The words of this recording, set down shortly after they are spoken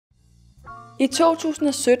I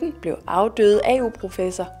 2017 blev afdøde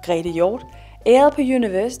AU-professor Grethe Hjort æret på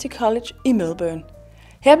University College i Melbourne.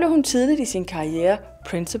 Her blev hun tidligt i sin karriere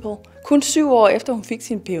principal, kun 7 år efter hun fik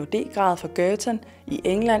sin Ph.D.-grad fra Grethe i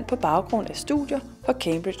England på baggrund af studier fra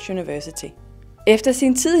Cambridge University. Efter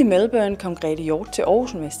sin tid i Melbourne kom Grethe Hjort til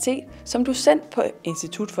Aarhus Universitet som docent på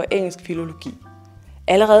Institut for Engelsk Filologi.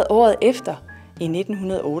 Allerede året efter, i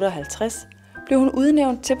 1958, blev hun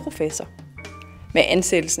udnævnt til professor. Med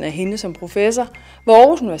ansættelsen af hende som professor var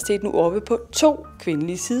Aarhus Universitet nu oppe på 2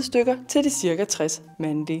 kvindelige sidestykker til de ca. 60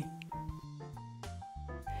 mandlige.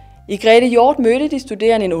 I Grethe Hjort mødte de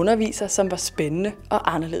studerende en underviser, som var spændende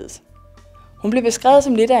og anderledes. Hun blev beskrevet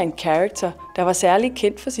som lidt af en character, der var særlig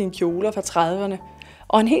kendt for sine kjoler fra 30'erne,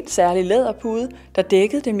 og en helt særlig læderpude, der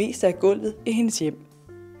dækkede det meste af gulvet i hendes hjem.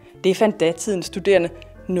 Det fandt datidens studerende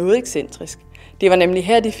noget ekscentrisk. Det var nemlig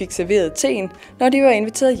her, de fik serveret teen, når de var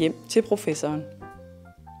inviteret hjem til professoren.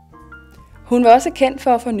 Hun var også kendt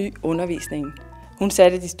for at forny undervisningen. Hun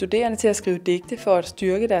satte de studerende til at skrive digte for at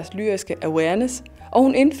styrke deres lyriske awareness, og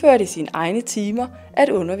hun indførte i sine egne timer, at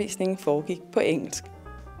undervisningen foregik på engelsk.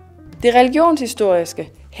 Det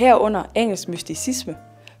religions-historiske, herunder engelsk mysticisme,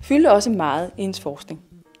 fyldte også meget i hendes forskning.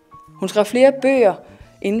 Hun skrev flere bøger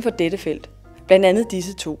inden for dette felt, blandt andet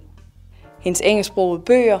disse 2. Hendes engelsksprogede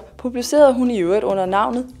bøger publicerede hun i øvrigt under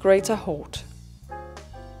navnet Grethe Hjort.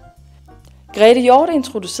 Grethe Hjort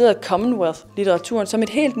introducerede Commonwealth-litteraturen som et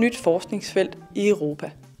helt nyt forskningsfelt i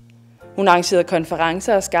Europa. Hun arrangerede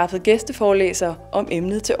konferencer og skaffede gæsteforelæsere om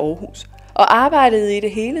emnet til Aarhus, og arbejdede i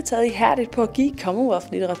det hele taget ihærdigt på at give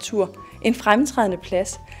Commonwealth-litteratur en fremtrædende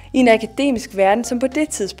plads i en akademisk verden, som på det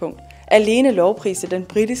tidspunkt alene lovpriste den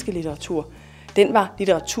britiske litteratur. Den var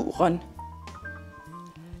litteraturen.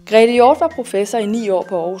 Grethe Hjort var professor i 9 år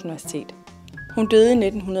på Aarhus Universitet. Hun døde i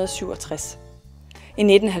 1967.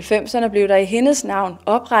 I 1990'erne blev der i hendes navn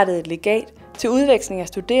oprettet et legat til udveksling af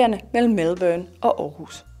studerende mellem Melbourne og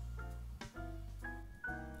Aarhus.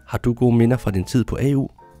 Har du gode minder fra din tid på AU?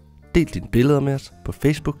 Del dine billeder med os på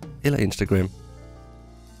Facebook eller Instagram.